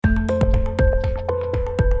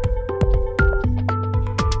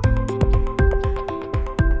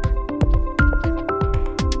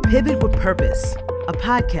Pivot with Purpose, a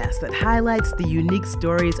podcast that highlights the unique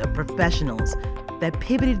stories of professionals that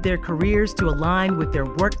pivoted their careers to align with their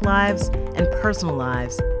work lives and personal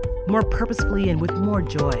lives more purposefully and with more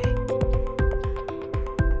joy.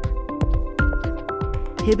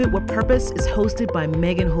 Pivot with Purpose is hosted by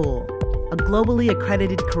Megan Houle, a globally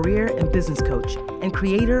accredited career and business coach and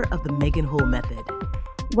creator of the Megan Houle Method.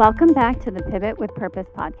 Welcome back to the Pivot with Purpose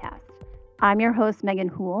podcast. I'm your host, Megan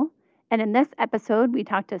Houle, and in this episode, we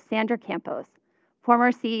talked to Sandra Campos,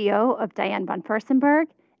 former CEO of Diane von Furstenberg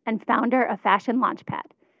and founder of Fashion Launchpad,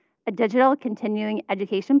 a digital continuing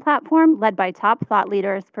education platform led by top thought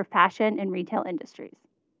leaders for fashion and retail industries.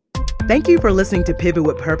 Thank you for listening to Pivot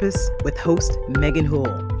with Purpose with host Megan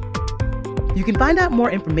Houle. You can find out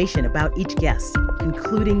more information about each guest,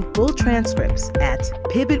 including full transcripts at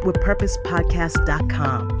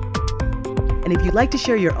pivotwithpurposepodcast.com. And if you'd like to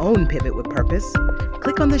share your own Pivot with Purpose,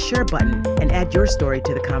 click on the share button and add your story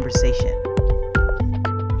to the conversation.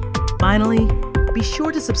 Finally, be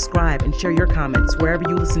sure to subscribe and share your comments wherever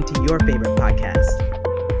you listen to your favorite podcast.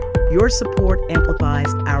 Your support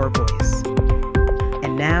amplifies our voice.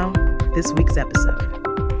 And now, this week's episode.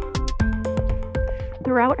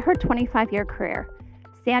 Throughout her 25-year career,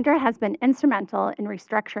 Sandra has been instrumental in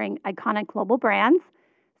restructuring iconic global brands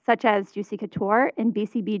such as Juicy Couture and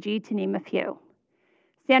BCBG, to name a few.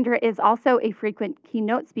 Sandra is also a frequent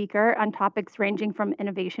keynote speaker on topics ranging from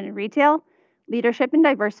innovation in retail, leadership and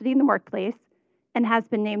diversity in the workplace, and has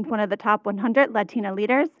been named one of the top 100 Latina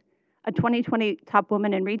leaders, a 2020 top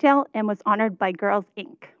woman in retail, and was honored by Girls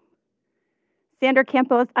Inc. Sandra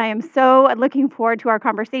Campos, I am so looking forward to our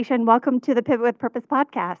conversation. Welcome to the Pivot with Purpose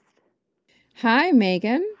podcast. Hi,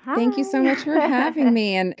 Megan. Hi. Thank you so much for having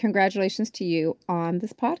me, and congratulations to you on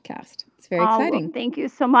this podcast. It's very exciting. Well, thank you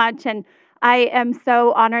so much. And I am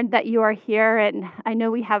so honored that you are here. And I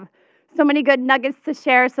know we have so many good nuggets to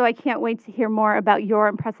share, so I can't wait to hear more about your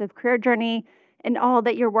impressive career journey and all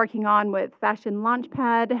that you're working on with Fashion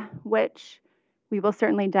Launchpad, which we will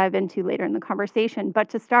certainly dive into later in the conversation. But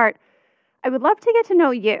to start, I would love to get to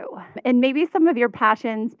know you and maybe some of your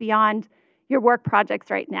passions beyond your work projects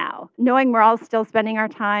right now. Knowing we're all still spending our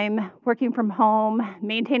time working from home,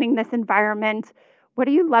 maintaining this environment, what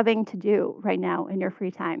are you loving to do right now in your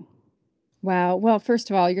free time? Wow. Well, first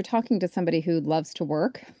of all, you're talking to somebody who loves to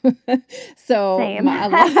work. So Same.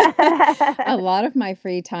 a lot of my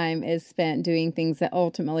free time is spent doing things that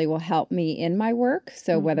ultimately will help me in my work.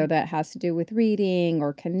 So whether that has to do with reading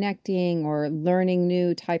or connecting or learning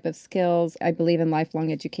new type of skills, I believe in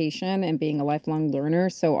lifelong education and being a lifelong learner.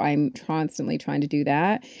 So I'm constantly trying to do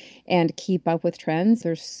that and keep up with trends.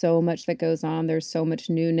 There's so much that goes on. There's so much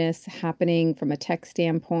newness happening from a tech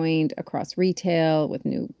standpoint across retail with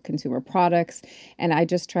new consumer products. And I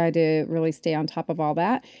just try to really stay on top of all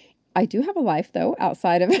that. I do have a life, though,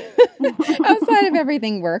 outside of outside of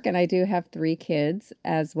everything work. And I do have 3 kids,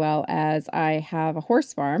 as well as I have a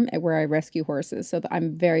horse farm where I rescue horses. So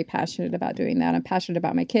I'm very passionate about doing that. I'm passionate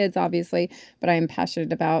about my kids, obviously, but I am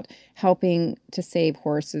passionate about helping to save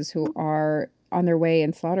horses who are on their way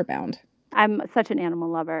and slaughter bound. I'm such an animal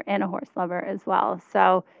lover and a horse lover as well.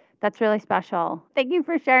 So that's really special. Thank you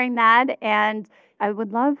for sharing that. And I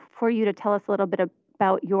would love for you to tell us a little bit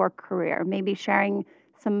about your career, maybe sharing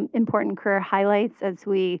some important career highlights as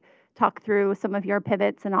we talk through some of your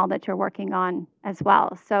pivots and all that you're working on as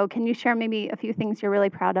well. So can you share maybe a few things you're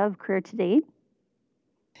really proud of career to date?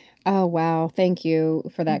 Oh, wow. Thank you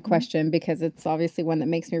for that question, because it's obviously one that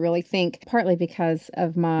makes me really think, partly because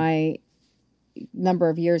of my number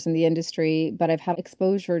of years in the industry, but I've had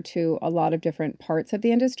exposure to a lot of different parts of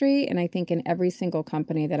the industry. And I think in every single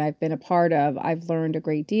company that I've been a part of, I've learned a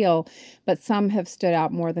great deal, but some have stood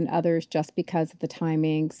out more than others just because of the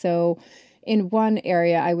timing. So in one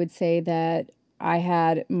area, I would say that I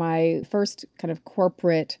had my first kind of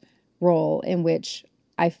corporate role in which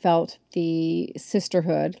I felt the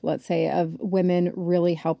sisterhood, let's say, of women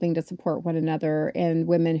really helping to support one another, and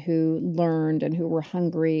women who learned and who were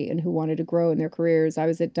hungry and who wanted to grow in their careers. I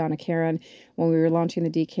was at Donna Karan when we were launching the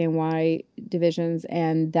DKNY divisions,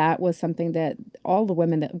 and that was something that all the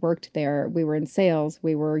women that worked there, we were in sales,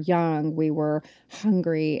 we were young, we were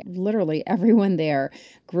hungry. Literally everyone there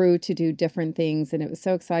grew to do different things, and it was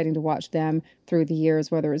so exciting to watch them through the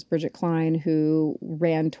years, whether it was Bridget Klein, who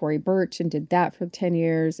ran Tory Burch and did that for 10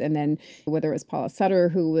 years, and then whether it was Paula Sutter,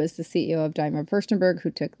 who was the CEO of Diane von Furstenberg, who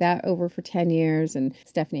took that over for 10 years, and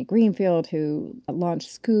Stephanie Greenfield, who launched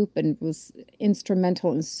Scoop and was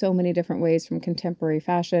instrumental in so many different ways from contemporary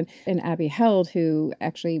fashion, and Abby Held, who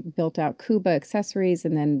actually built out Kuba Accessories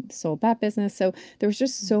and then sold that business. So there was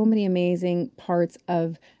just so many amazing parts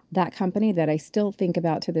of that company that I still think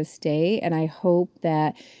about to this day. And I hope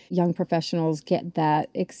that young professionals get that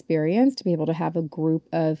experience to be able to have a group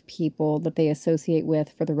of people that they associate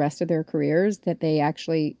with for the rest of their careers that they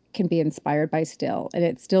actually can be inspired by still. And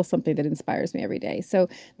it's still something that inspires me every day. So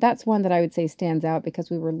that's one that I would say stands out because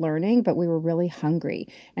we were learning, but we were really hungry.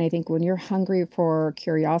 And I think when you're hungry for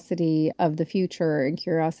curiosity of the future and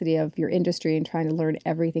curiosity of your industry and trying to learn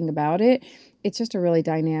everything about it, it's just a really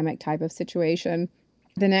dynamic type of situation.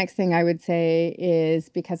 The next thing I would say is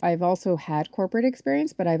because I've also had corporate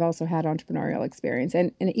experience, but I've also had entrepreneurial experience.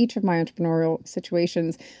 And in each of my entrepreneurial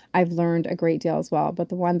situations, I've learned a great deal as well. But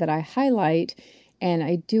the one that I highlight, and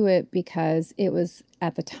I do it because it was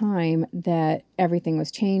at the time that everything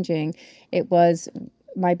was changing, it was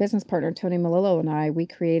my business partner, Tony Melillo, and I, we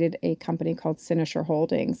created a company called Cynosure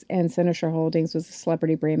Holdings. And Cynosure Holdings was a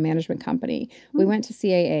celebrity brand management company. We went to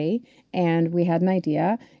CAA and we had an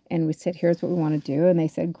idea and we said, here's what we want to do. And they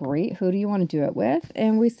said, great, who do you want to do it with?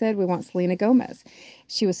 And we said, we want Selena Gomez.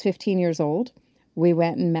 She was 15 years old. We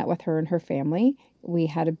went and met with her and her family. We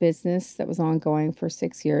had a business that was ongoing for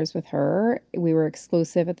 6 years with her. We were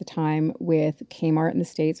exclusive at the time with Kmart in the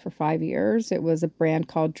States for 5 years. It was a brand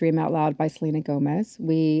called Dream Out Loud by Selena Gomez.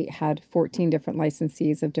 We had 14 different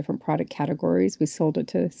licensees of different product categories. We sold it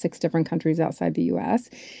to 6 different countries outside the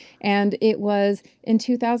US. And it was in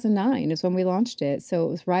 2009 is when we launched it. So it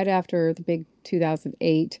was right after the big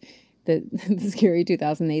 2008 the scary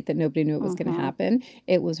 2008 that nobody knew it was going to happen.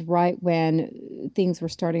 It was right when things were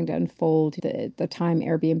starting to unfold. The time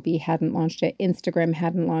Airbnb hadn't launched yet, Instagram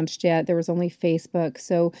hadn't launched yet. There was only Facebook.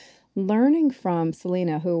 So learning from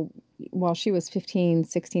Selena, who, while she was 15,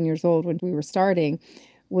 16 years old when we were starting,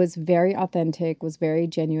 was very authentic, was very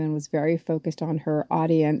genuine, was very focused on her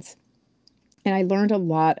audience. And I learned a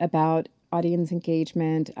lot about audience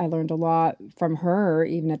engagement. I learned a lot from her,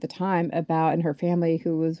 even at the time, about, and her family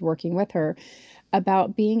who was working with her,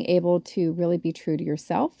 about being able to really be true to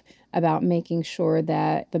yourself, about making sure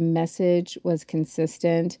that the message was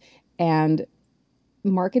consistent and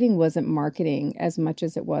marketing wasn't marketing as much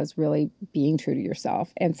as it was really being true to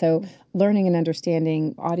yourself. And so learning and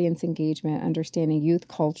understanding audience engagement, understanding youth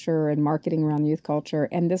culture and marketing around youth culture.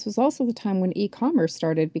 And this was also the time when e-commerce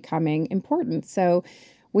started becoming important. So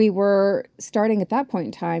we were starting at that point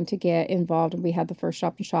in time to get involved, and we had the first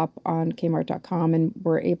shop and shop on Kmart.com, and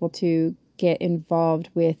were able to get involved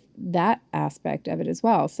with that aspect of it as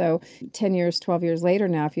well. So 10 years, 12 years later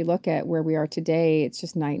now, if you look at where we are today, it's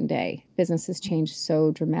just night and day. Business has changed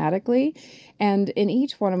so dramatically. And in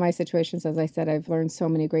each one of my situations, as I said, I've learned so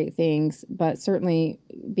many great things, but certainly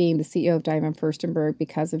being the CEO of Diane Furstenberg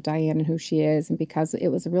because of Diane and who she is, and because it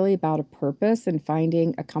was really about a purpose and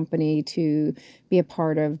finding a company to be a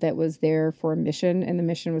part of that was there for a mission. And the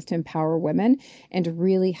mission was to empower women and to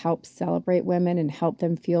really help celebrate women and help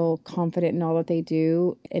them feel confident in all that they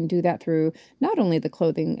do, and do that through not only the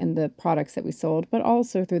clothing and the products that we sold, but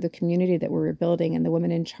also through the community that we were building and the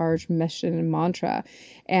Women in Charge mission and mantra.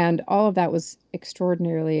 And all of that was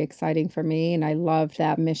extraordinarily exciting for me. And I loved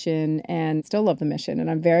that mission and still love the mission.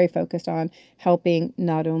 And I'm very focused on helping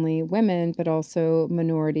not only women, but also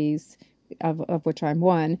minorities, of which I'm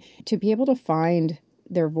one, to be able to find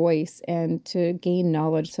their voice and to gain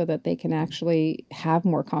knowledge so that they can actually have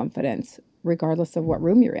more confidence, regardless of what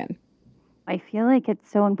room you're in. I feel like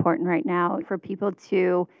it's so important right now for people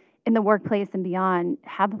to, in the workplace and beyond,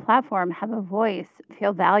 have a platform, have a voice,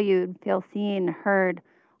 feel valued, feel seen, heard,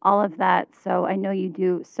 all of that. So I know you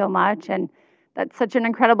do so much, and that's such an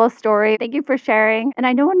incredible story. Thank you for sharing. And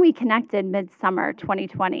I know when we connected midsummer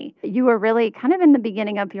 2020, you were really kind of in the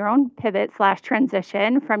beginning of your own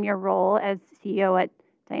pivot/transition from your role as CEO at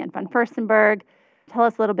Diane von Furstenberg. Tell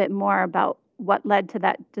us a little bit more about what led to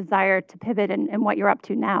that desire to pivot and what you're up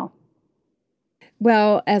to now.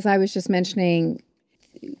 Well, as I was just mentioning,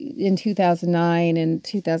 in 2009 and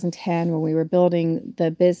 2010, when we were building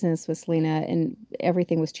the business with Selena and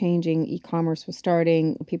everything was changing, e-commerce was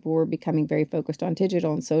starting, people were becoming very focused on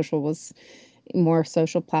digital, and more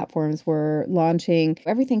social platforms were launching.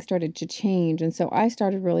 Everything started to change. And so I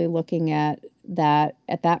started really looking at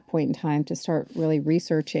that point in time to start really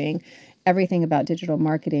researching everything about digital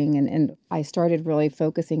marketing. And I started really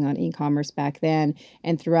focusing on e-commerce back then.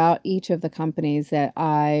 And throughout each of the companies that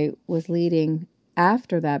I was leading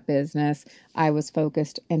after that business, I was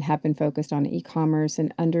focused and have been focused on e-commerce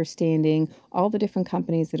and understanding all the different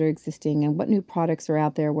companies that are existing and what new products are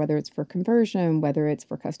out there, whether it's for conversion, whether it's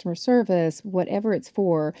for customer service, whatever it's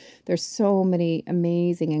for. There's so many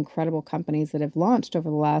amazing, incredible companies that have launched over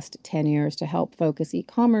the last 10 years to help focus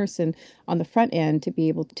e-commerce and on the front end to be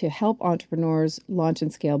able to help entrepreneurs launch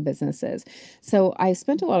and scale businesses. So I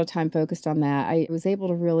spent a lot of time focused on that. I was able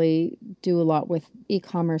to really do a lot with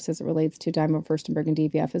e-commerce as it relates to Diamond Furstenberg and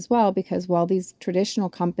DVF as well, because while these traditional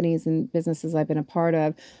companies and businesses I've been a part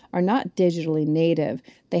of are not digitally native,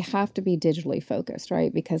 they have to be digitally focused,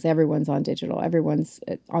 right? Because everyone's on digital, everyone's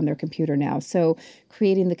on their computer now. So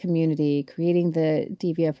creating the community, creating the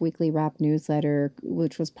DVF Weekly Wrap newsletter,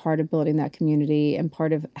 which was part of building that community and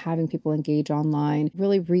part of having people engage online,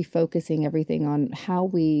 really refocusing everything on how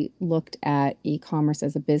we looked at e-commerce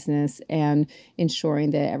as a business and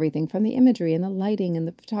ensuring that everything from the imagery and the lighting and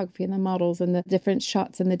the photography and the models and the different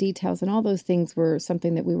shots and the details and all those things were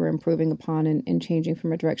something that we were improving upon and changing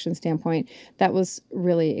from a direction standpoint. That was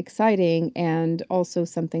really exciting and also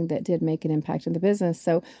something that did make an impact in the business.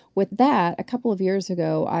 So with that, a couple of years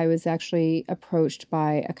ago, I was actually approached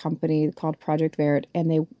by a company called Project Verit, and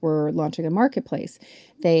they were launching a marketplace.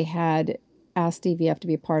 They had asked DVF to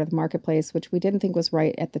be a part of the marketplace, which we didn't think was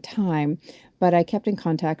right at the time, but I kept in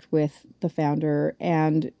contact with the founder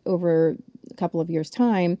and over a couple of years'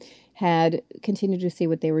 time had continued to see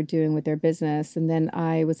what they were doing with their business. And then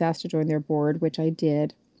I was asked to join their board, which I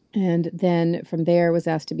did. And then from there was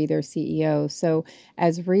asked to be their CEO. So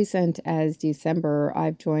as recent as December,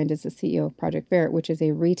 I've joined as the CEO of Project Verit, which is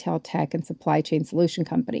a retail tech and supply chain solution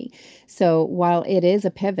company. So while it is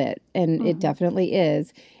a pivot, and it definitely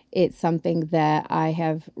is, it's something that I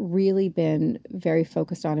have really been very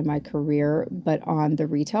focused on in my career, but on the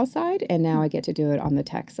retail side, and now I get to do it on the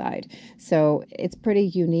tech side. So it's pretty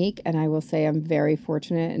unique, and I will say I'm very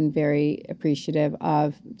fortunate and very appreciative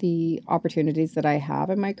of the opportunities that I have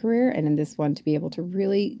in my career, and in this one to be able to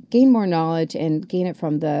really gain more knowledge and gain it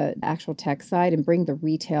from the actual tech side and bring the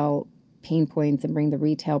retail pain points and bring the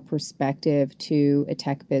retail perspective to a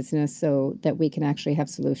tech business so that we can actually have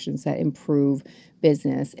solutions that improve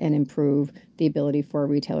business and improve the ability for a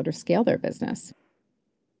retailer to scale their business.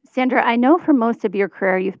 Sandra, I know for most of your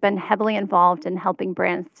career, you've been heavily involved in helping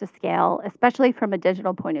brands to scale, especially from a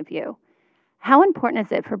digital point of view. How important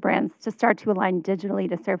is it for brands to start to align digitally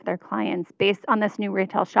to serve their clients based on this new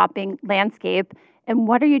retail shopping landscape? And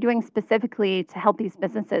what are you doing specifically to help these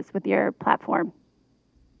businesses with your platform?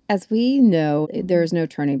 As we know, there's no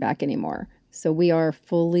turning back anymore. So we are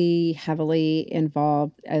fully, heavily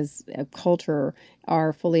involved as a culture,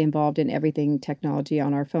 are fully involved in everything technology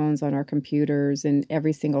on our phones, on our computers, and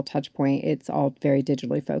every single touch point. It's all very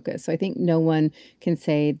digitally focused. So I think no one can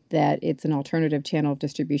say that it's an alternative channel of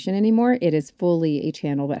distribution anymore. It is fully a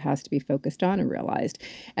channel that has to be focused on and realized.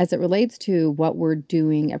 As it relates to what we're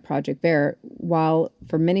doing at Project Verit, while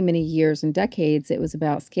for many, many years and decades, it was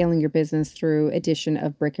about scaling your business through addition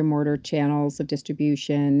of brick and mortar channels of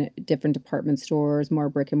distribution, different department stores, more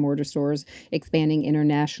brick and mortar stores, expanding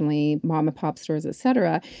internationally, mom and pop stores,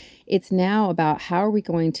 etc. It's now about how are we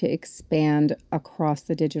going to expand across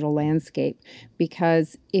the digital landscape?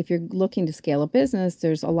 Because if you're looking to scale a business,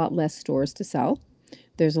 there's a lot less stores to sell.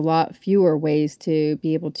 There's a lot fewer ways to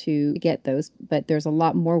be able to get those, but there's a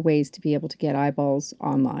lot more ways to be able to get eyeballs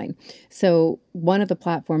online. So one of the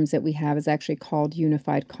platforms that we have is actually called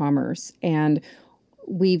Unified Commerce. And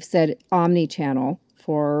we've said omni-channel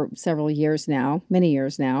for several years now, many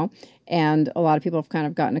years now, and a lot of people have kind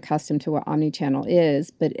of gotten accustomed to what omni-channel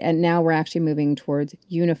is, and now we're actually moving towards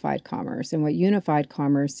unified commerce. And what unified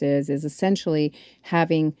commerce is essentially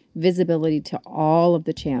having visibility to all of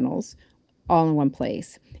the channels all in one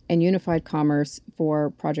place. And unified commerce for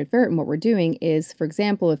Project Verit and what we're doing is, for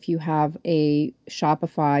example, if you have a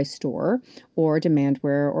Shopify store or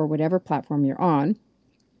Demandware or whatever platform you're on,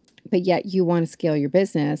 but yet you want to scale your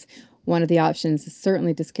business, one of the options is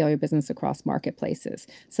certainly to scale your business across marketplaces.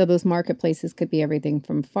 So those marketplaces could be everything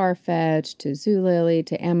from Farfetch to Zulily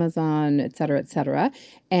to Amazon, et cetera, et cetera.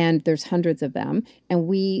 And there's hundreds of them. And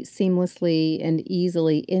we seamlessly and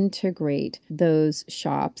easily integrate those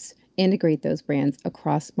shops, integrate those brands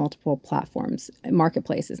across multiple platforms,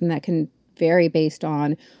 marketplaces. And that can vary based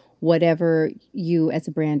on whatever you as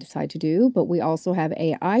a brand decide to do. But we also have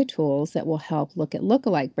AI tools that will help look at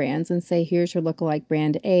lookalike brands and say, here's your lookalike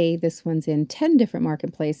brand A. This one's in 10 different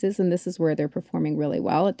marketplaces, and this is where they're performing really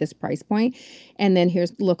well at this price point. And then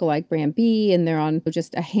here's lookalike brand B, and they're on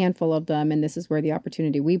just a handful of them, and this is where the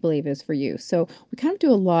opportunity we believe is for you. So we kind of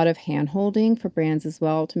do a lot of hand-holding for brands as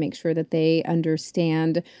well to make sure that they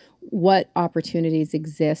understand what opportunities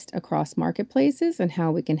exist across marketplaces and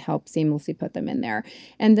how we can help seamlessly put them in there.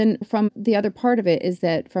 And then from the other part of it is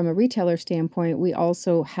that from a retailer standpoint, we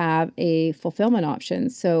also have a fulfillment option.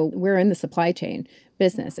 So we're in the supply chain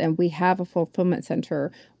business and we have a fulfillment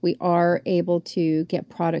center. We are able to get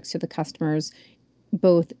products to the customers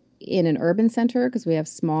both in an urban center because we have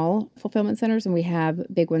small fulfillment centers and we have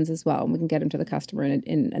big ones as well. And we can get them to the customer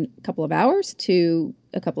in a couple of hours to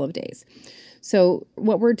a couple of days. So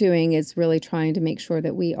what we're doing is really trying to make sure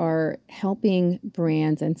that we are helping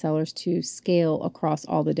brands and sellers to scale across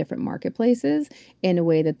all the different marketplaces in a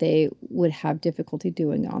way that they would have difficulty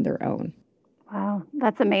doing on their own. Wow,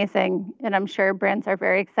 that's amazing. And I'm sure brands are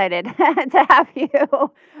very excited to have you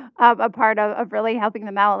a part of really helping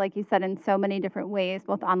them out, like you said, in so many different ways,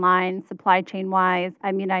 both online, supply chain wise.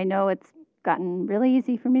 I mean, I know it's gotten really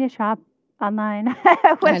easy for me to shop online with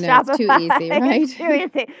I know Shopify. it's too easy, right? It's too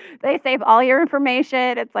easy. They save all your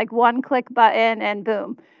information. It's like one click button and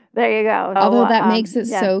boom, there you go. Although So, that makes it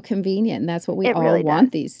yeah, so convenient. And that's what we it all really does.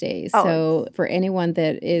 want these days. Oh, So for anyone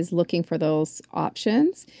that is looking for those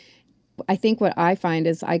options, I think what I find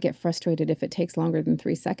is I get frustrated if it takes longer than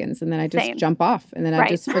 3 seconds, and then I just same. jump off, and then I Right.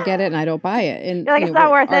 just forget it, and I don't buy it. And You're like, it's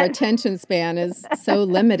not worth our it. attention span is so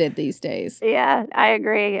limited these days. Yeah, I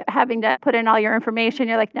agree. Having to put in all your information,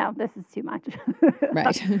 you're like, no, this is too much.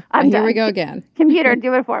 Right. I'm Here we done. go again. Computer,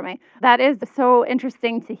 do it for me. That is so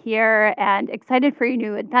interesting to hear and excited for your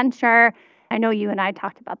new adventure. I know you and I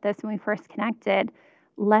talked about this when we first connected.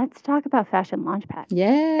 Let's talk about Fashion Launchpad.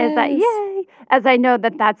 Is that Yes. yay? As I know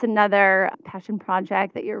that that's another passion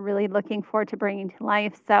project that you're really looking forward to bringing to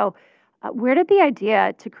life. So, where did the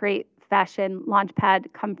idea to create Fashion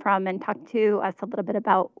Launchpad come from? And talk to us a little bit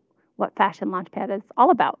about what Fashion Launchpad is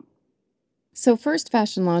all about. So, First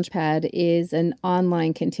Fashion Launchpad is an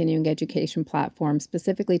online continuing education platform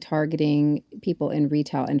specifically targeting people in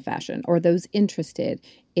retail and fashion, or those interested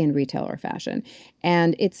in retail or fashion.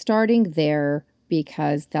 And it's starting there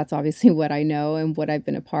because that's obviously what I know and what I've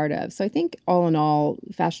been a part of. So, I think all in all,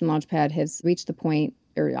 Fashion Launchpad has reached the point,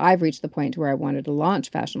 or I've reached the point where I wanted to launch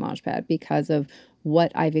Fashion Launchpad because of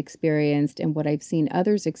what I've experienced and what I've seen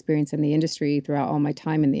others experience in the industry throughout all my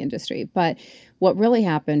time in the industry. But what really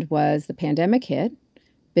happened was the pandemic hit,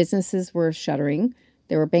 businesses were shuttering,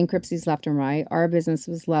 there were bankruptcies left and right. Our business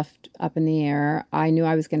was left up in the air. I knew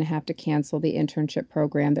I was going to have to cancel the internship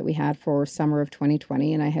program that we had for summer of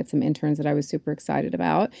 2020, and I had some interns that I was super excited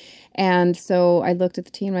about. And so I looked at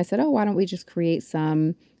the team and I said, oh, why don't we just create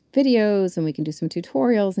some videos and we can do some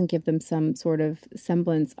tutorials and give them some sort of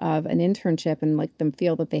semblance of an internship and let them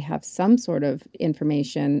feel that they have some sort of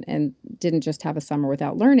information and didn't just have a summer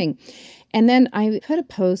without learning. And then I put a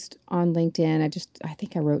post on LinkedIn. I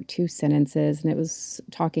think I wrote 2 sentences and it was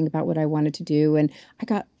talking about what I wanted to do. And I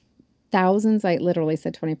got thousands, I literally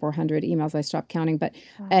said 2,400 emails. I stopped counting, but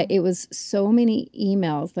it was so many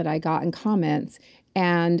emails that I got in comments.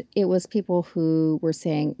 And it was people who were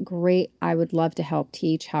saying, great, I would love to help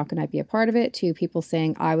teach. How can I be a part of it? To people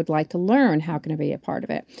saying, I would like to learn. How can I be a part of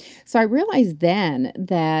it? So I realized then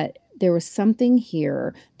that there was something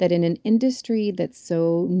here that in an industry that's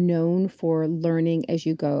so known for learning as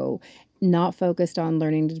you go, not focused on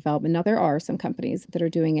learning and development. Now, there are some companies that are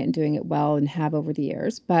doing it and doing it well and have over the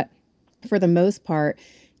years, but for the most part,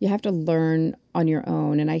 you have to learn on your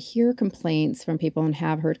own. And I hear complaints from people and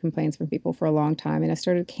have heard complaints from people for a long time. And I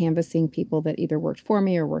started canvassing people that either worked for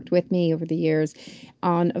me or worked with me over the years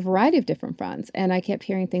on a variety of different fronts. And I kept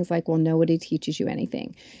hearing things like, well, nobody teaches you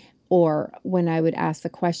anything. Or when I would ask the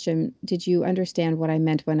question, did you understand what I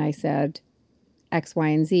meant when I said X, Y,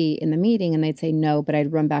 and Z in the meeting? And they'd say no, but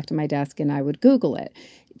I'd run back to my desk and I would Google it.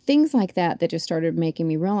 Things like that just started making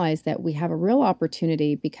me realize that we have a real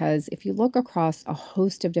opportunity, because if you look across a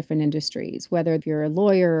host of different industries, whether you're a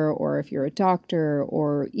lawyer or if you're a doctor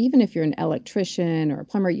or even if you're an electrician or a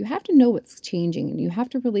plumber, you have to know what's changing and you have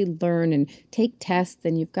to really learn and take tests,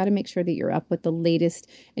 and you've got to make sure that you're up with the latest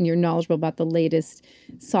and you're knowledgeable about the latest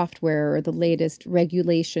software or the latest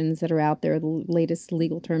regulations that are out there, the latest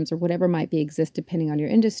legal terms or whatever might be exist depending on your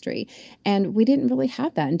industry. And we didn't really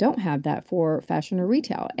have that and don't have that for fashion or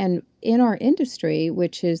retail. And in our industry,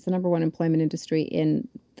 which is the number one employment industry in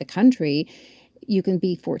the country, you can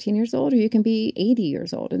be 14 years old or you can be 80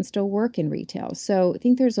 years old and still work in retail. So I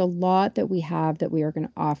think there's a lot that we have that we are going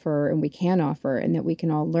to offer and we can offer and that we can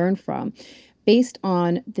all learn from. based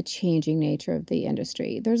on the changing nature of the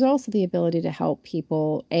industry. There's also the ability to help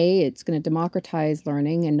people. It's going to democratize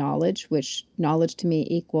learning and knowledge, which knowledge to me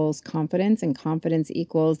equals confidence, and confidence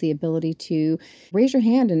equals the ability to raise your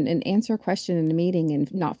hand and answer a question in a meeting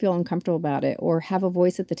and not feel uncomfortable about it, or have a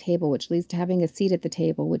voice at the table, which leads to having a seat at the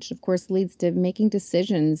table, which of course leads to making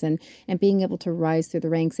decisions and being able to rise through the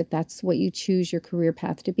ranks if that's what you choose your career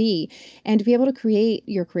path to be. And to be able to create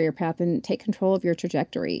your career path and take control of your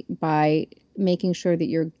trajectory by making sure that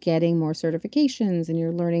you're getting more certifications and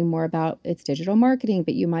you're learning more about its digital marketing,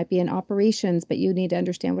 but you might be in operations, but you need to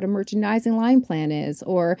understand what a merchandising line plan is,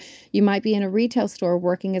 or you might be in a retail store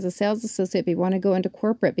working as a sales associate, but you want to go into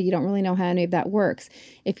corporate, but you don't really know how any of that works.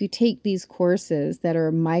 If you take these courses that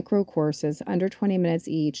are micro courses under 20 minutes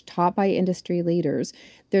each, taught by industry leaders,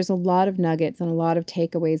 there's a lot of nuggets and a lot of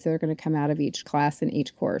takeaways that are going to come out of each class and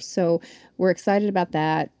each course. So we're excited about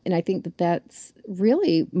that. And I think that that's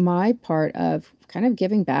really my part of kind of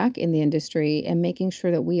giving back in the industry and making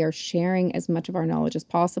sure that we are sharing as much of our knowledge as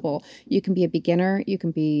possible. You can be a beginner, you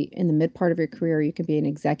can be in the mid part of your career, you can be an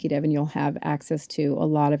executive, and you'll have access to a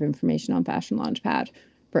lot of information on Fashion Launchpad,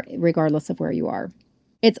 regardless of where you are.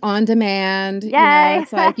 It's on demand. Yay.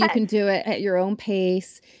 It's like you can do it at your own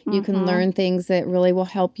pace. You can learn things that really will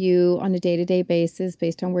help you on a day-to-day basis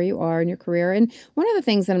based on where you are in your career. And one of the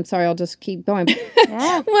things that I'm sorry, I'll just keep going.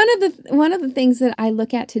 Yeah. One of the things that I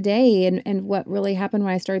look at today and what really happened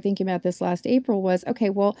when I started thinking about this last April was,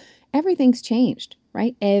 okay, well, everything's changed,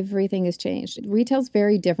 right? Everything has changed. Retail's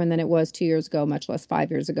very different than it was 2 years ago, much less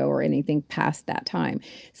 5 years ago or anything past that time.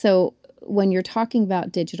 So when you're talking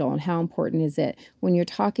about digital and how important is it, when you're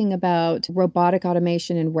talking about robotic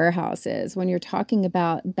automation in warehouses, when you're talking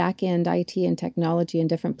about back-end IT and technology and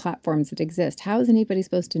different platforms that exist, how is anybody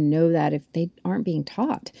supposed to know that if they aren't being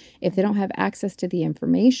taught, if they don't have access to the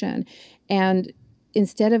information? And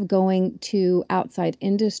instead of going to outside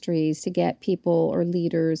industries to get people or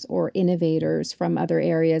leaders or innovators from other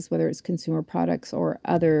areas, whether it's consumer products or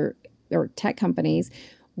tech companies,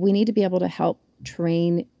 we need to be able to help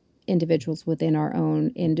train individuals within our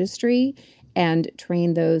own industry and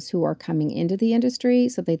train those who are coming into the industry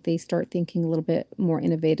so that they start thinking a little bit more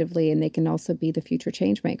innovatively and they can also be the future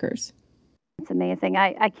change makers. It's amazing.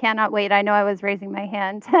 I cannot wait. I know I was raising my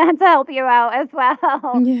hand to help you out as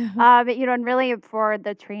well. Yeah. And really for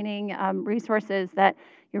the training resources that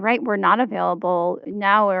you're right, were not available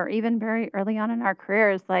now or even very early on in our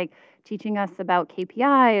careers, like teaching us about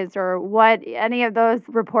KPIs or what any of those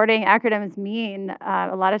reporting acronyms mean.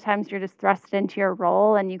 A lot of times you're just thrust into your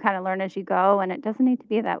role and you kind of learn as you go, and it doesn't need to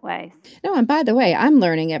be that way. No, and by the way, I'm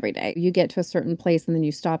learning every day. You get to a certain place and then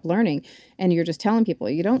you stop learning and you're just telling people.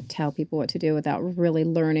 You don't tell people what to do without really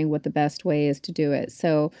learning what the best way is to do it.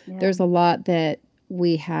 So there's a lot that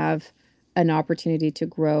we have an opportunity to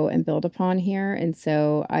grow and build upon here. And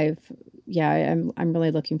so I'm really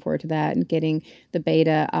looking forward to that and getting the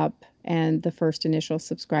beta up and the first initial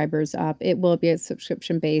subscribers up. It will be a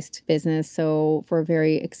subscription-based business, so for a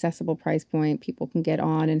very accessible price point, people can get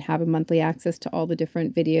on and have a monthly access to all the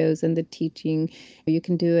different videos and the teaching. You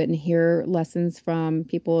can do it and hear lessons from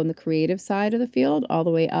people in the creative side of the field all the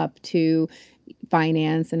way up to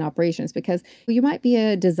finance and operations, because you might be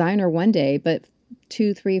a designer one day, but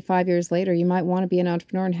 2, 3, 5 years later, you might want to be an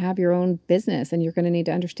entrepreneur and have your own business, and you're going to need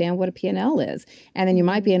to understand what a P&L is. And then you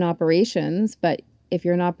might be in operations, but if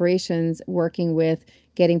you're in operations working with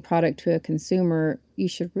getting product to a consumer, you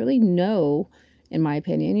should really know, in my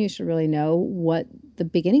opinion, what the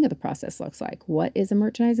beginning of the process looks like. What is a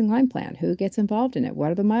merchandising line plan? Who gets involved in it? What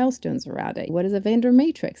are the milestones around it? What does a vendor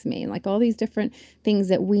matrix mean? Like all these different things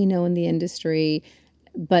that we know in the industry,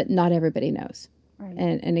 but not everybody knows. Right.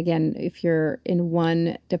 And again, if you're in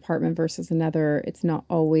one department versus another, it's not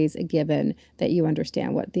always a given that you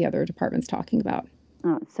understand what the other department's talking about.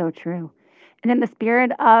 Oh, it's so true. And in the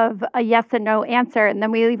spirit of a yes and no answer, and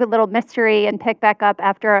then we leave a little mystery and pick back up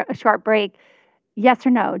after a short break. Yes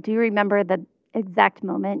or no? Do you remember the exact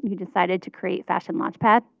moment you decided to create Fashion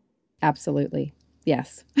Launchpad? Absolutely.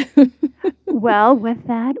 Yes. Well, with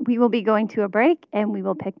that, we will be going to a break and we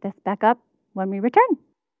will pick this back up when we return.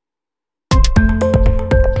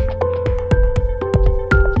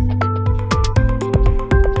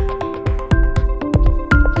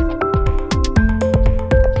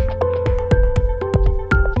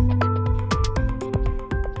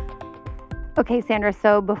 Okay, Sandra,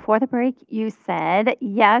 so before the break, you said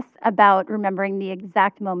yes about remembering the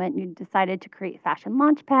exact moment you decided to create Fashion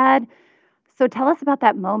Launchpad. So tell us about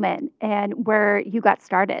that moment and where you got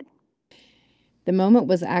started. The moment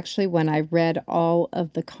was actually when I read all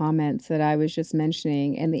of the comments that I was just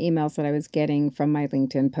mentioning and the emails that I was getting from my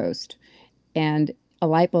LinkedIn post. And a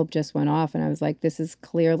light bulb just went off, and I was like, this is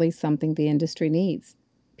clearly something the industry needs.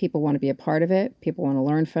 People want to be a part of it. People want to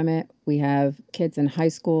learn from it. We have kids in high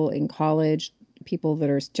school, in college, people that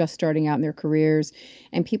are just starting out in their careers,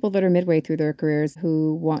 and people that are midway through their careers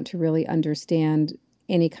who want to really understand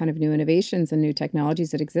any kind of new innovations and new technologies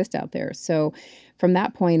that exist out there. So from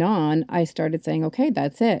that point on, I started saying, okay,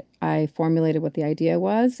 that's it. I formulated what the idea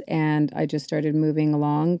was, and I just started moving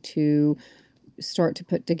along to start to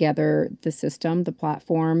put together the system, the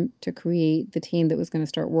platform, to create the team that was going to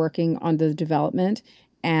start working on the development.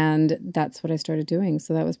 And that's what I started doing.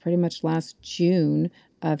 So that was pretty much last June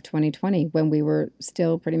of 2020, when we were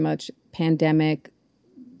still pretty much pandemic,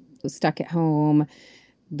 stuck at home,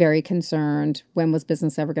 very concerned. When was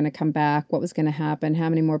business ever going to come back? What was going to happen? How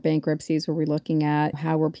many more bankruptcies were we looking at?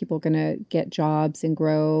 How were people going to get jobs and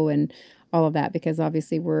grow and all of that? Because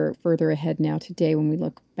obviously we're further ahead now today. When we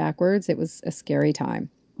look backwards, it was a scary time.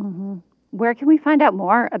 Mm-hmm. Where can we find out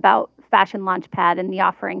more about Fashion Launchpad and the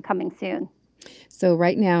offering coming soon? So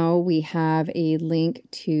right now we have a link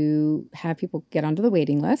to have people get onto the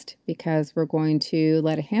waiting list, because we're going to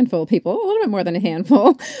let a handful of people, a little bit more than a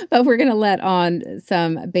handful, but we're going to let on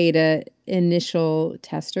some beta initial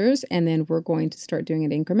testers, and then we're going to start doing it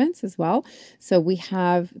in increments as well. So we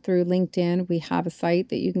have, through LinkedIn, we have a site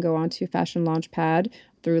that you can go on to, Fashion Launchpad,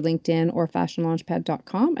 through LinkedIn or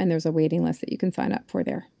fashionlaunchpad.com, and there's a waiting list that you can sign up for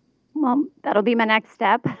there. Well, that'll be my next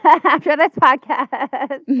step after this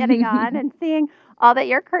podcast, getting on and seeing all that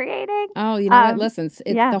you're creating. Oh, you know what? Listen,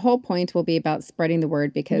 Yeah. the whole point will be about spreading the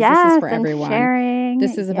word, because this is Yes, for and everyone. sharing.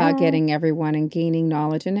 This is about Yes. getting everyone and gaining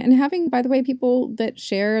knowledge, and having, by the way, people that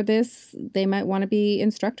share this, they might want to be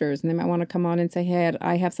instructors, and they might want to come on and say, hey,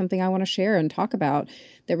 I have something I want to share and talk about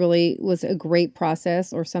that really was a great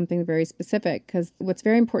process, or something very specific. Because what's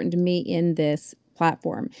very important to me in this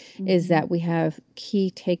platform is that we have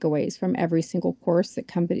key takeaways from every single course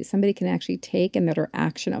that somebody can actually take and that are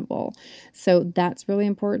actionable. So that's really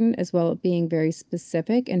important, as well as being very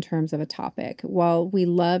specific in terms of a topic. While we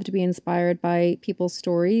love to be inspired by people's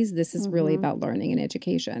stories, this is really about learning and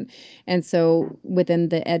education. And so within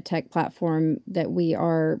the EdTech platform that we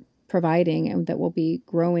are providing and that we'll be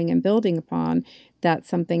growing and building upon, that's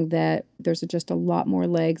something that there's just a lot more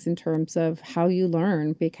legs in terms of how you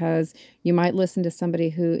learn, because you might listen to somebody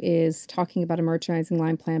who is talking about a merchandising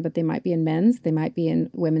line plan, but they might be in men's, they might be in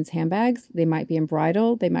women's handbags, they might be in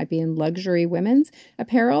bridal, they might be in luxury women's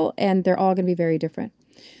apparel, and they're all going to be very different.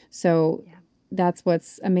 So that's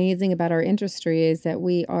what's amazing about our industry, is that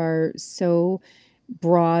we are so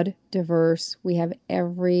broad, diverse. We have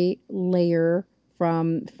every layer,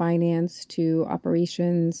 from finance to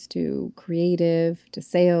operations to creative to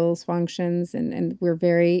sales functions, and we're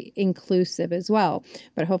very inclusive as well.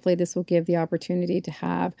 But hopefully this will give the opportunity to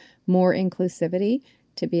have more inclusivity,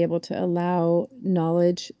 to be able to allow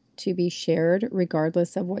knowledge to be shared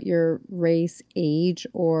regardless of what your race, age,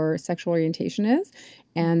 or sexual orientation is.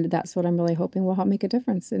 And that's what I'm really hoping will help make a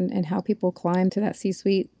difference in how people climb to that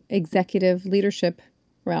C-suite executive leadership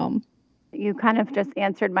realm. You kind of just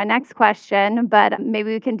answered my next question, but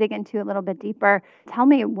maybe we can dig into a little bit deeper. Tell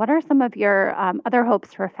me, what are some of your other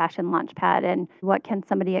hopes for Fashion Launchpad, and what can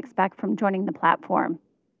somebody expect from joining the platform?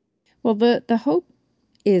 Well, the hope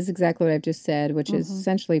is exactly what I've just said, which is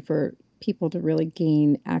essentially for people to really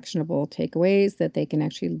gain actionable takeaways that they can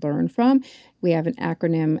actually learn from. We have an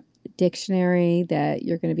acronym dictionary that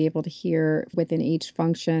you're going to be able to hear within each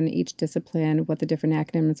function, each discipline, what the different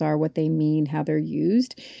acronyms are, what they mean, how they're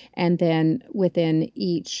used. And then within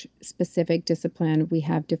each specific discipline, we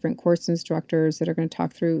have different course instructors that are going to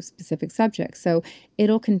talk through specific subjects. So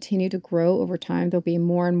it'll continue to grow over time. There'll be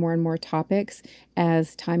more and more and more topics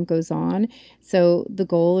as time goes on. So the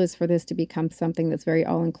goal is for this to become something that's very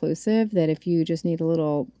all-inclusive, that if you just need a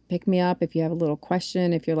little pick-me-up, if you have a little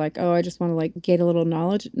question, if you're like, oh, I just want to get a little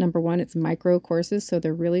knowledge. Number one, it's micro courses, so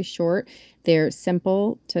they're really short. They're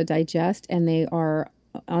simple to digest, and they are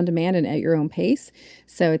on demand and at your own pace.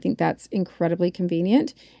 So I think that's incredibly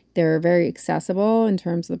convenient. They're very accessible in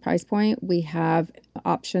terms of the price point. We have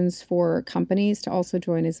options for companies to also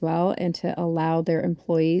join as well, and to allow their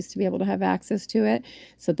employees to be able to have access to it.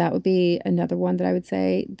 So that would be another one that I would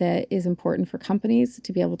say that is important for companies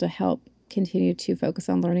to be able to help continue to focus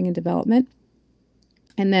on learning and development.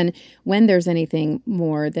 And then when there's anything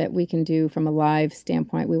more that we can do from a live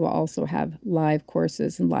standpoint, we will also have live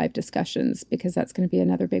courses and live discussions, because that's going to be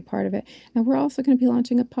another big part of it. And we're also going to be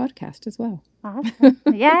launching a podcast as well. Awesome.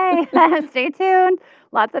 Yay. Stay tuned.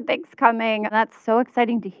 Lots of things coming. That's so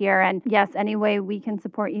exciting to hear. And yes, any way we can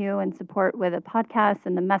support you and support with a podcast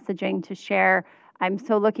and the messaging to share, I'm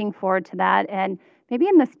so looking forward to that. And maybe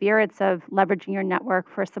in the spirits of leveraging your network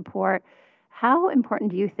for support, How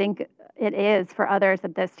important do you think it is for others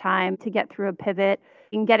at this time to get through a pivot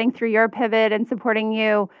and getting through your pivot and supporting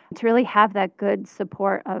you to really have that good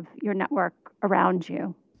support of your network around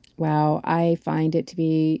you? Wow, I find it to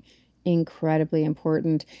be incredibly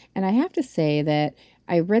important. And I have to say that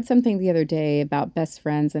I read something the other day about best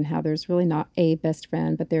friends and how there's really not a best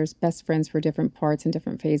friend, but there's best friends for different parts and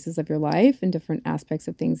different phases of your life and different aspects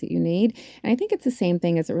of things that you need. And I think it's the same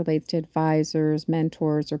thing as it relates to advisors,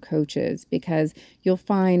 mentors, or coaches, because you'll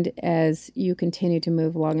find as you continue to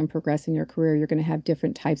move along and progress in your career, you're going to have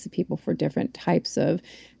different types of people for different types of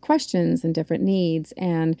questions and different needs.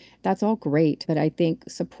 And that's all great. But I think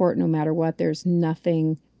support, no matter what, there's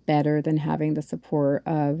nothing better than having the support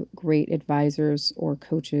of great advisors or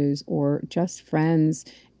coaches or just friends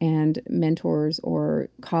and mentors or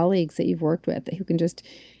colleagues that you've worked with who can just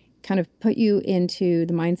kind of put you into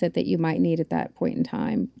the mindset that you might need at that point in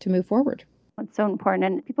time to move forward. It's so important.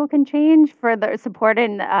 And people can change for the support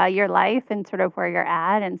in your life and sort of where you're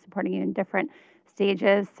at and supporting you in different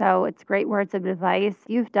stages. So it's great words of advice.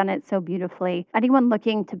 You've done it so beautifully. Anyone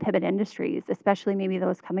looking to pivot industries, especially maybe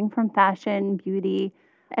those coming from fashion, beauty,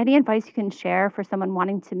 any advice you can share for someone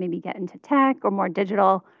wanting to maybe get into tech or more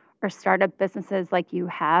digital or startup businesses like you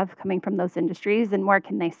have coming from those industries, and where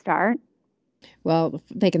can they start? Well,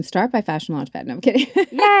 they can start by Fashion Launchpad. No, I'm kidding.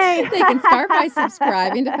 Yay! They can start by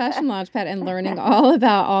subscribing to Fashion Launchpad and learning all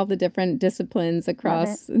about all the different disciplines Love it.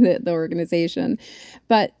 across the organization.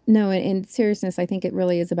 But no, in seriousness, I think it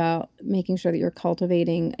really is about making sure that you're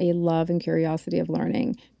cultivating a love and curiosity of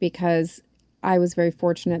learning, because I was very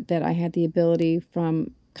fortunate that I had the ability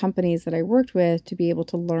from companies that I worked with to be able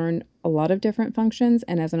to learn a lot of different functions,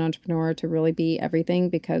 and as an entrepreneur to really be everything,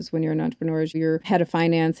 because when you're an entrepreneur, you're head of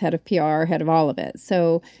finance, head of PR, head of all of it.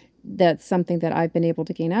 So that's something that I've been able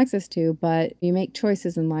to gain access to. But you make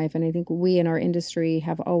choices in life, and I think we in our industry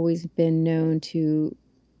have always been known to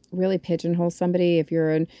really pigeonhole somebody. If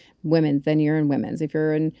you're in women's, then you're in women's. If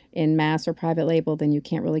you're in mass or private label, then you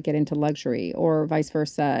can't really get into luxury, or vice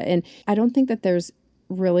versa. And I don't think that there's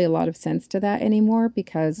really a lot of sense to that anymore,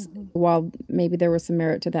 because while maybe there was some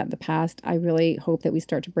merit to that in the past, I really hope that we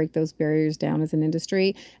start to break those barriers down as an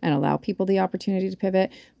industry and allow people the opportunity to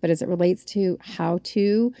pivot. But as it relates to how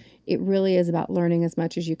to, it really is about learning as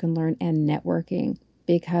much as you can learn and networking,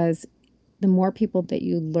 because the more people that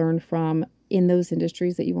you learn from in those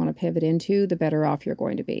industries that you want to pivot into, the better off you're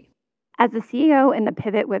going to be. As the CEO in the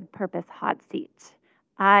Pivot with Purpose hot seat,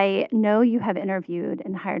 I know you have interviewed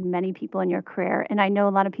and hired many people in your career, and I know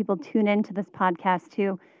a lot of people tune into this podcast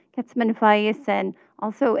to get some advice and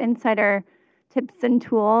also insider tips and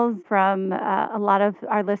tools from a lot of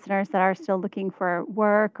our listeners that are still looking for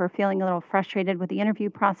work or feeling a little frustrated with the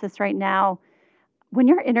interview process right now. When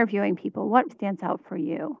you're interviewing people, what stands out for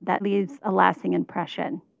you that leaves a lasting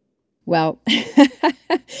impression? Well,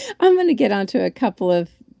 I'm going to get onto a couple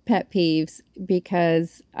of pet peeves,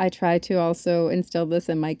 because I try to also instill this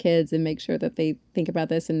in my kids and make sure that they think about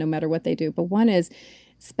this and no matter what they do. But one is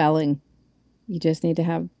spelling. You just need to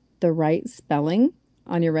have the right spelling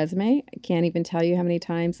on your resume. I can't even tell you how many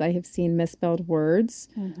times I have seen misspelled words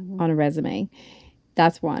on a resume.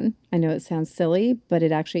 That's one. I know it sounds silly, but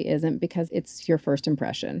it actually isn't, because it's your first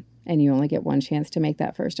impression and you only get one chance to make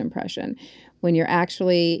that first impression. When you're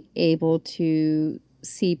actually able to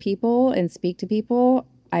see people and speak to people,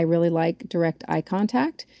 I really like direct eye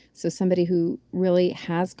contact. So somebody who really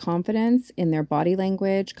has confidence in their body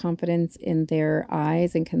language, confidence in their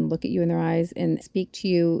eyes, and can look at you in their eyes and speak to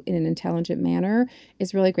you in an intelligent manner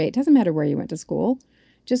is really great. It doesn't matter where you went to school.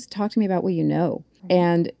 Just talk to me about what you know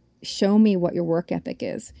and show me what your work ethic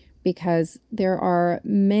is, because there are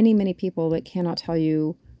many, many people that cannot tell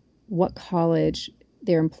you what college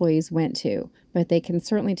their employees went to, but they can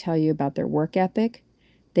certainly tell you about their work ethic.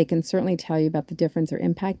 They can certainly tell you about the difference or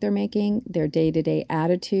impact they're making, their day-to-day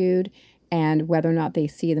attitude, and whether or not they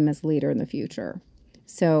see them as a leader in the future.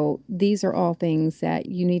 So these are all things that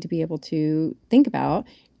you need to be able to think about,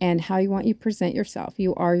 and how you want you present yourself.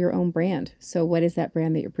 You are your own brand. So what is that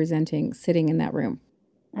brand that you're presenting sitting in that room?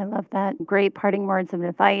 I love that. Great parting words of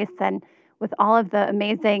advice. And with all of the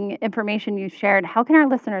amazing information you shared, how can our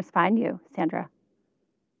listeners find you, Sandra?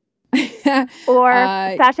 Or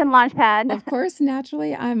uh, Fashion Launchpad? Of course,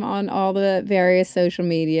 naturally, I'm on all the various social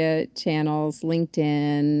media channels, LinkedIn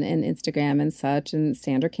and Instagram and such, and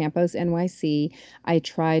Sandra Campos NYC. I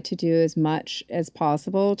try to do as much as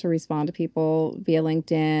possible to respond to people via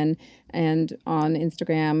LinkedIn and on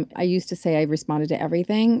Instagram. I used to say I responded to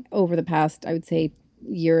everything. Over the past, I would say,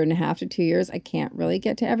 year and a half to 2 years, I can't really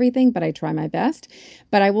get to everything, but I try my best.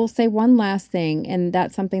 But I will say one last thing, and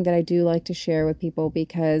that's something that I do like to share with people,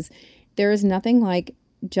 because there is nothing like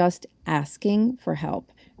just asking for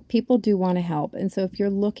help. People do want to help. And so if you're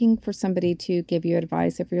looking for somebody to give you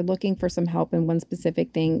advice, if you're looking for some help in one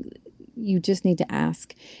specific thing, you just need to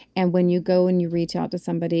ask. And when you go and you reach out to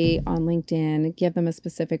somebody on LinkedIn, give them a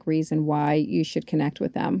specific reason why you should connect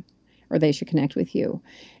with them or they should connect with you.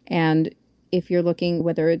 And if you're looking,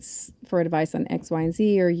 whether it's for advice on X, Y, and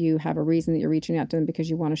Z, or you have a reason that you're reaching out to them because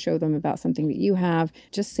you want to show them about something that you have,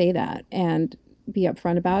 just say that and be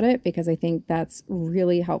upfront about it, because I think that's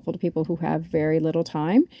really helpful to people who have very little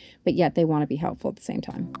time, but yet they want to be helpful at the same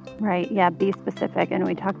time. Right. Yeah. Be specific. And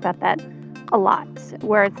we talk about that a lot,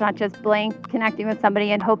 where it's not just blank connecting with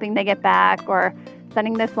somebody and hoping they get back or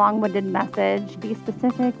sending this long-winded message. Be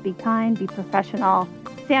specific, be kind, be professional.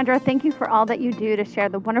 Sandra, thank you for all that you do to share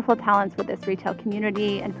the wonderful talents with this retail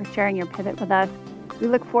community and for sharing your pivot with us. We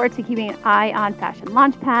look forward to keeping an eye on Fashion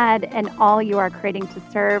Launchpad and all you are creating to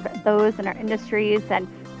serve those in our industries. And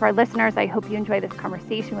for our listeners, I hope you enjoy this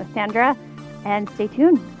conversation with Sandra. And stay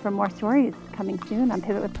tuned for more stories coming soon on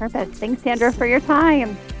Pivot with Purpose. Thanks, Sandra, for your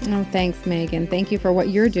time. Oh, thanks, Megan. Thank you for what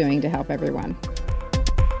you're doing to help everyone.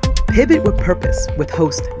 Pivot with Purpose with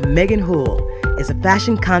host Megan Houle is a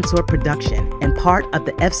Fashion Consort production and part of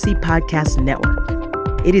the FC Podcast Network.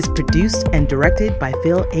 It is produced and directed by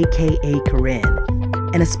Phil, a.k.a. Corinne.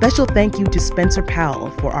 And a special thank you to Spencer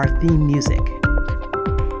Powell for our theme music.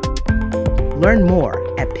 Learn more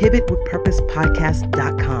at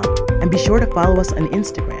pivotwithpurposepodcast.com. And be sure to follow us on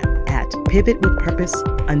Instagram at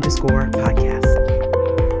pivotwithpurpose_podcast.